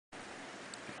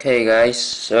Okay guys,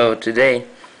 so today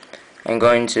I'm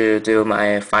going to do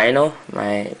my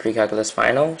pre-calculus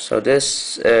final. So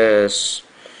this is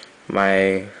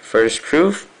my first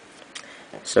proof.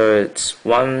 So it's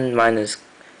 1 minus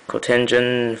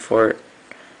cotangent for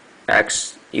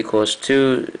x equals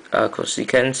 2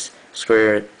 cosecant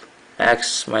squared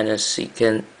x minus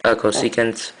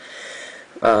cosecant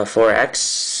 4x.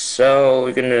 So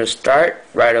we're going to start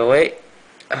right away.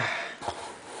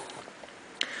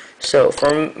 So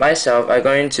for myself, I'm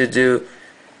going to do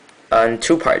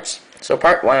two parts. So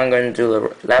part one, I'm going to do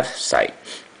the left side.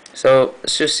 So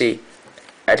as you see,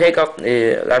 I take off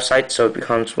the left side, so it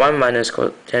becomes 1 minus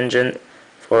cotangent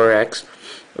 4x,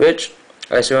 which,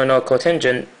 as you all know,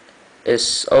 cotangent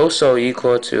is also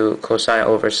equal to cosine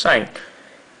over sine.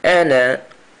 And then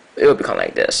it will become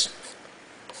like this.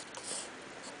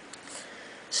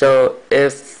 So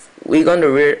if we're going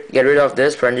to get rid of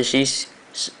this parentheses,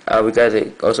 we got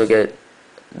to also get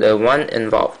the 1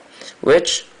 involved,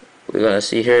 which we're going to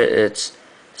see here. It's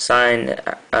sine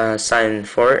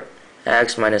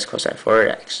 4x minus cosine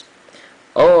 4x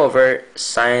all over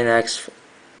sine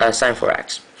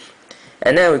 4x.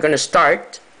 And then we're going to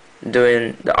start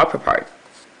doing the upper part.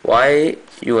 Why?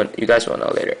 You guys will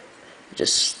know later.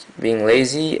 Just being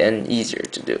lazy and easier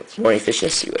to do, more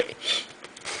efficiency way.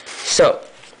 So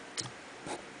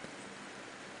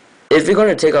if we're going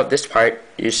to take off this part,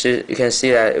 you can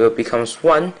see that it becomes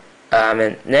 1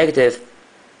 negative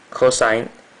cosine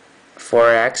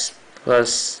 4x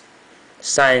plus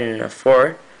sine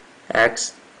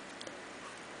 4x.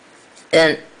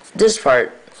 And this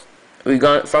part,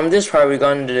 from this part we're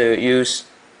going to use,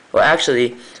 well,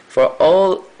 actually for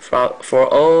all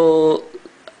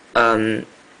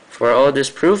this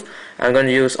proof, I'm going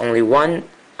to use only one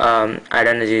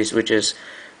identities, which is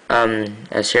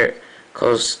as here,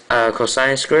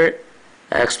 cosine squared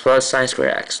x plus sine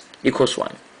squared x equals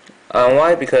 1.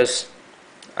 Why? Because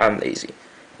I'm lazy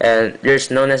and there's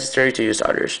no necessary to use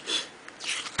others.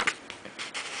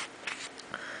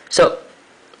 So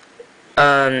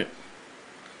to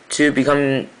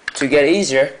get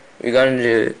easier, we're going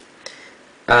to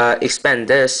expand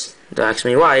this to x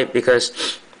mean y, because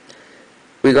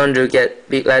we're going to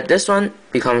let this one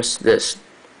becomes this,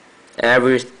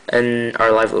 and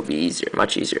our life will be easier,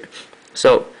 much easier.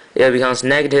 So it becomes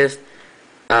negative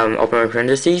open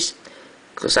parentheses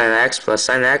cosine x plus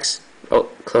sine x,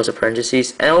 close the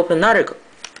parentheses, and open another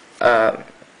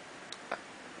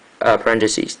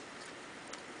parentheses,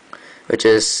 which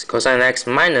is cosine x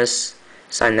minus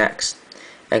sine x,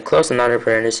 and close another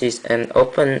parentheses and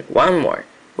open one more,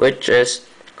 which is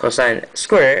cosine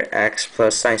square x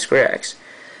plus sine square x,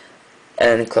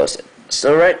 and close it.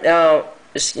 So right now,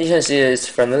 as you can see, it's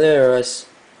familiar with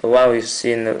the one we've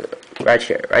seen right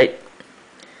here, right?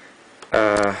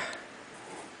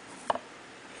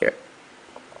 Here.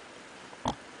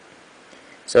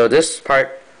 So this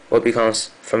part will become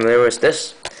familiar with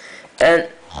this, and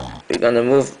we're gonna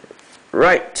move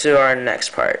right to our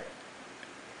next part.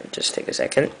 Just take a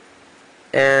second,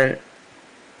 and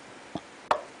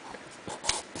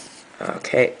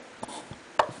okay.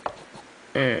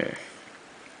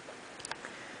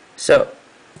 So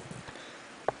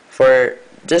for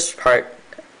this part,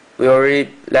 we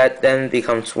already let them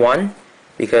becomes 1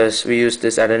 because we use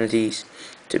these identities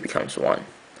to becomes 1,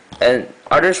 and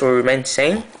others will remain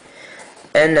same.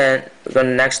 And then we're going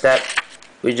to next step,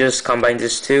 we just combine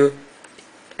these two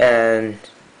and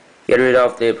get rid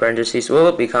of the parentheses.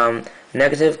 Will become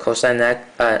negative cosine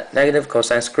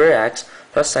square x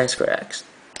plus sine square x.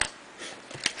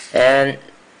 And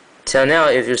till now,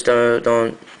 if you still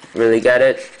don't really get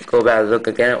it, go back and look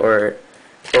again, or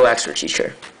go ask your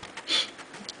teacher.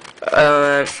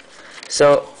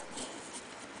 So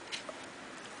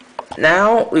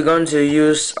now we're going to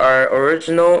use our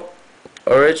original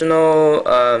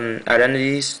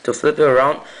identities to flip it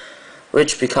around,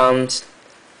 which becomes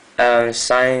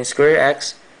sine square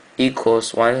x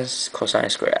equals 1 cosine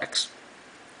square x.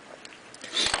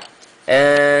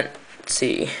 And let's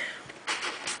see,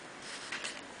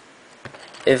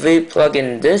 if we plug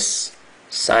in this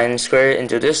sine square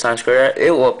into this sine square,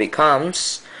 it will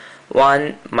becomes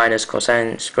 1 minus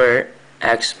cosine square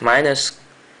x minus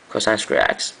cosine square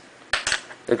x.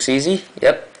 Looks easy?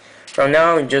 Yep. From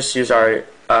now we just use our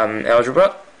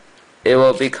algebra. It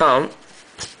will become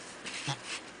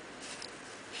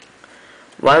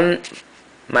 1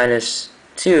 minus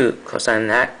 2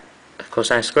 cosine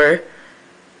square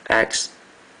x,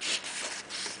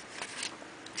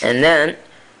 and then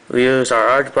we use our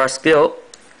algebra skill,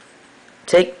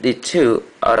 take the 2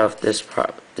 out of this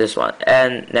one,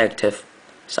 and negative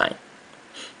sign.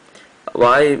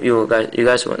 Why? You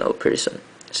guys will know pretty soon.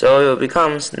 So it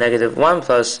becomes negative 1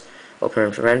 plus,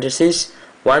 open parentheses,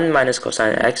 1 minus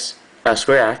cosine x,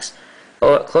 square x,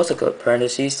 or close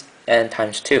parentheses, and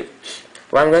times 2.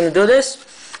 Why I'm going to do this?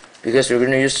 Because we're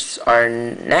going to use our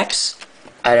next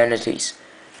identities.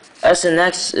 S and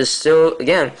X is still,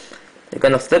 again, we're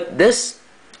going to flip this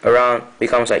around,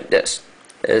 becomes like this.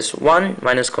 It's 1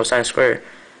 minus cosine square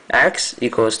x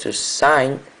equals to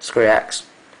sine square x.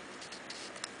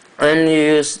 And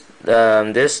you use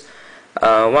this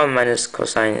 1 minus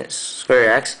cosine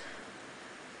square x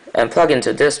and plug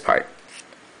into this part.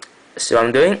 See what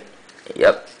I'm doing?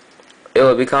 Yep. It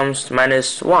will becomes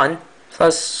minus 1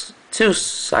 plus 2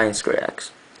 sine square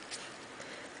x.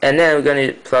 And then we're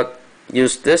going to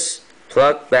use this,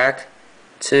 plug back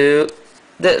to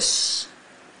this.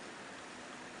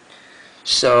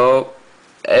 So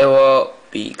it will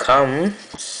become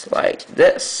like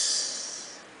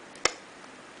this.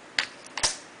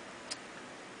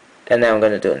 And then I'm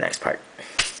going to do the next part.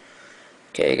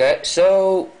 Okay guys,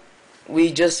 so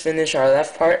we just finished our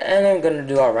left part and I'm going to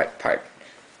do our right part.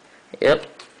 Yep.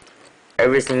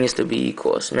 Everything needs to be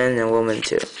equals, men and women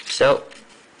too. So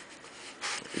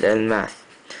then math.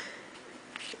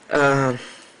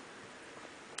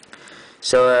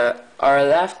 Our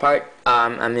left part,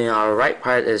 our right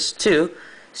part is 2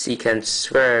 secant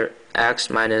square x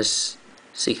minus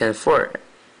secant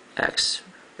 4x.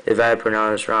 If I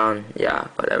pronounce wrong, yeah,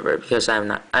 whatever, because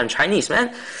I'm Chinese,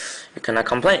 man. You cannot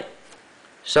complain.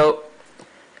 So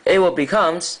it will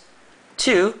becomes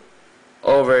 2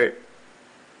 over,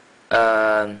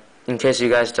 in case you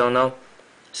guys don't know,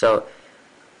 so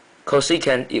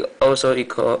cosecant also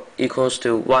equals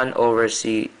to 1 over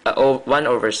 1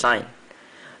 over sine,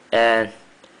 and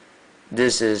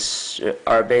this is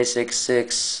our basic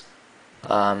 6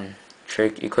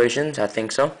 trig equations, I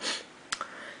think so.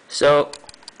 So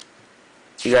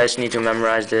you guys need to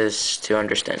memorize this to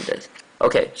understand this.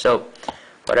 Okay, so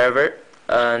whatever,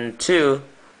 2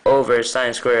 over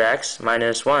sine square x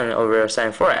minus 1 over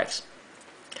sine 4x,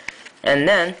 and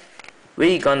then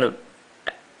we're gonna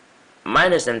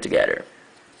minus them together,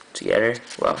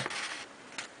 well,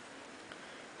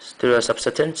 through a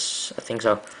substituents, I think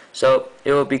so. So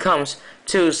it will becomes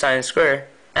 2 sine square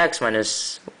x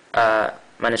minus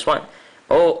 1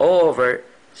 all over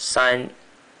sine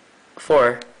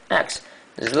 4x.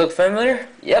 Does it look familiar?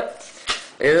 Yep.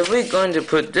 If we're going to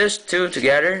put this two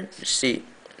together, see,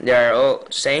 they are all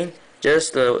same,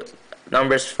 just the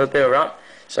numbers flip it around.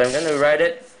 So I'm going to write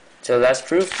it to the last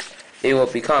proof. It will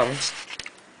become,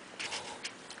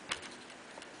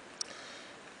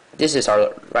 this is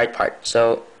our right part,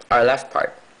 so our left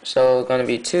part. So it's going to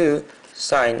be 2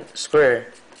 sine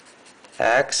square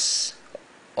x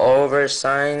over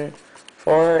sine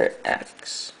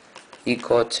 4x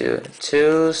equal to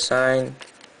 2 sine,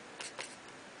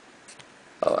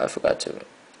 oh, I forgot to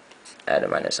add a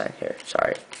minus sign here,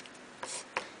 sorry.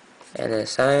 And then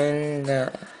sine,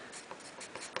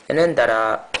 and then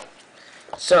da-da.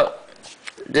 So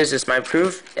this is my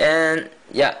proof, and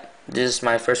yeah, this is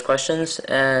my first questions,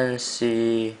 and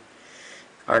see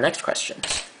our next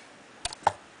questions.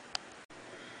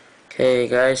 Okay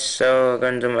guys, so I'm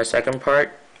going to do my second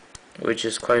part, which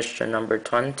is question number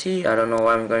 20. I don't know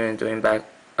why I'm going to do it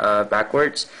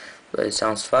backwards, but it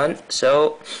sounds fun.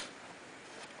 So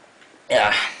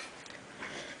yeah,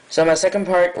 so my second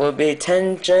part will be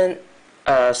tangent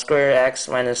square x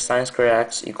minus sine square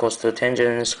x equals to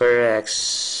tangent square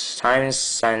x times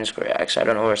sine square x. I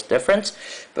don't know what's the difference,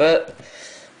 but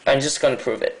I'm just gonna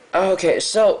prove it. Okay,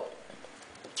 so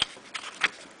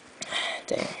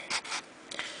dang.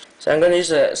 So I'm gonna use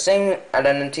the same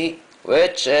identity,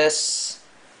 which is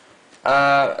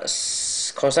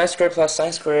cosine squared plus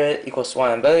sine squared equals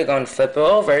 1, but we're gonna flip it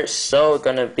over, so it's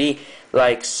gonna be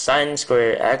like sine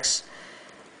squared x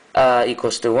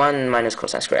equals to 1 minus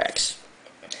cosine squared x.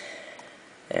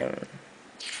 And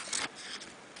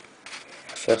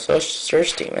I feel so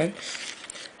thirsty, man.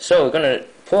 So we're gonna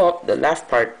pull up the left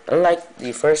part. Unlike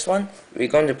the first one, we're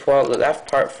going to pull out the left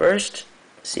part first.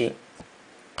 See,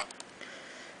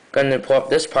 gonna pull up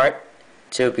this part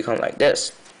to become like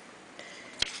this.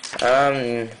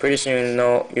 Pretty soon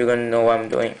you're gonna know what I'm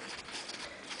doing.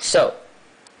 So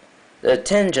the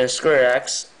tangent square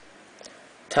x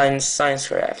times sine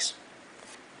square x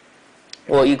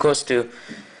will equals to,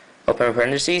 open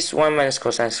parentheses, 1 minus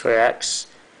cosine square x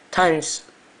times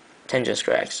tangent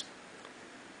square x,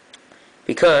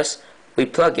 because we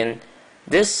plug in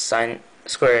this sine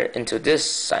square into this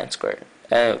sine square,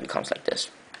 and it becomes like this.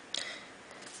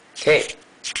 Okay,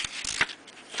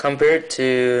 compared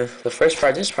to the first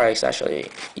part, this part is actually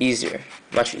easier,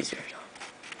 much easier.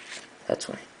 That's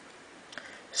why.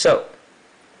 So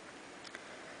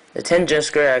the tangent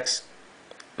square x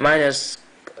minus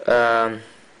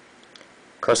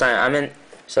cosine.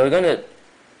 So we're going to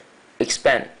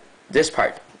expand this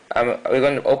part. We're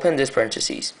going to open this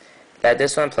parentheses. Let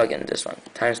this one plug in this one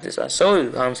times this one. So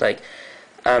it becomes like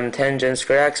tangent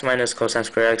square x minus cosine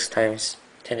square x times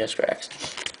tangent square x.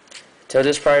 So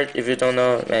this part, if you don't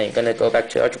know, man, you're gonna go back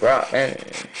to algebra, man.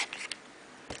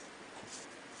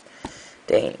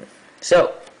 Dang.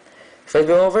 So flip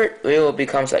it over, it will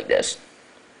becomes like this.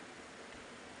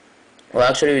 Well,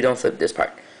 actually, we don't flip this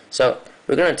part. So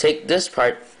we're gonna take this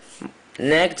part,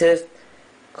 negative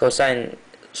cosine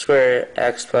square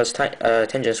x plus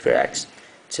tangent square x,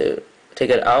 to take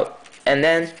it out, and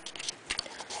then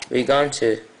we're going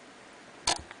to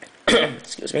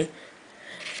excuse me,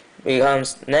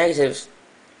 becomes negative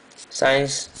sine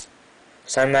x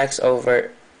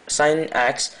over cosine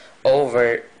x.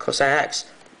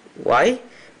 Why?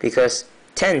 Because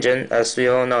tangent, as we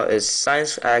all know, is sine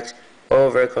x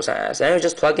over cosine x, and we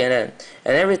just plug it in,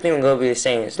 and everything will be the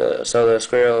same. So the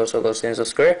square also goes into the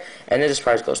square, and then this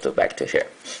part goes back to here.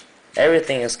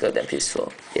 Everything is good and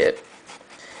peaceful. Yep.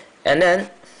 And then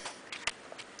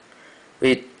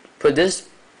we put this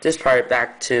part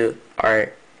back to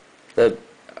our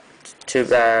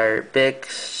big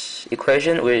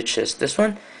equation, which is this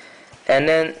one, and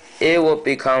then it will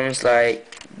becomes like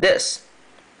this.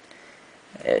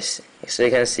 Yes, so you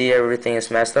can see everything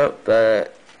is messed up,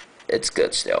 but it's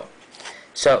good still.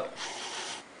 So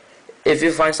if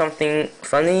you find something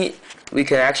funny, we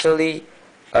can actually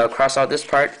cross out this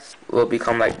part. Will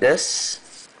become like this.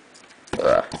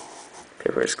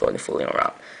 Paper is going fooling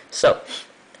around. So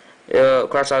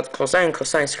cross out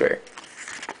cosine square,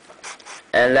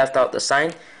 and left out the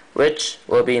sine, which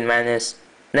will be minus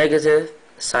negative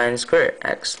sine square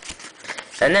x.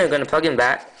 And then we're going to plug in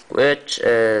back, which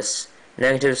is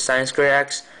negative sine square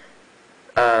x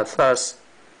plus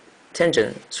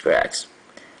tangent square x.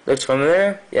 Looks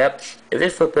familiar? Yep. If we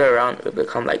flip it around, it will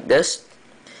become like this.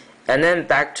 And then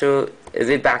back to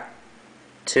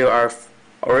our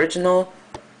original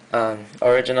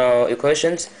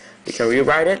equations, we can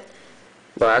rewrite it.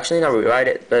 Well, actually not rewrite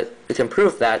it, but we can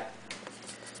prove that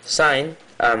tangent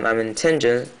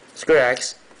square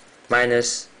x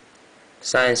minus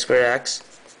sine square x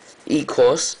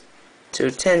equals to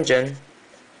tangent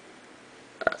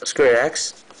square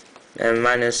x and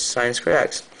minus sine square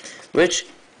x, which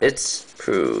it's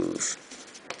proof.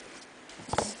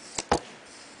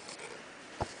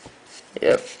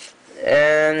 Yep.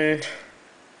 And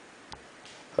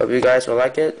hope you guys will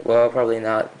like it. Well, probably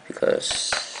not,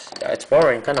 because it's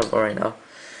boring, kind of boring now.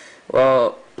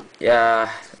 Well,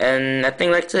 yeah, and I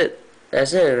think that's it.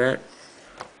 That's it, man.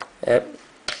 Yep.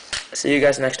 See you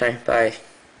guys next time. Bye.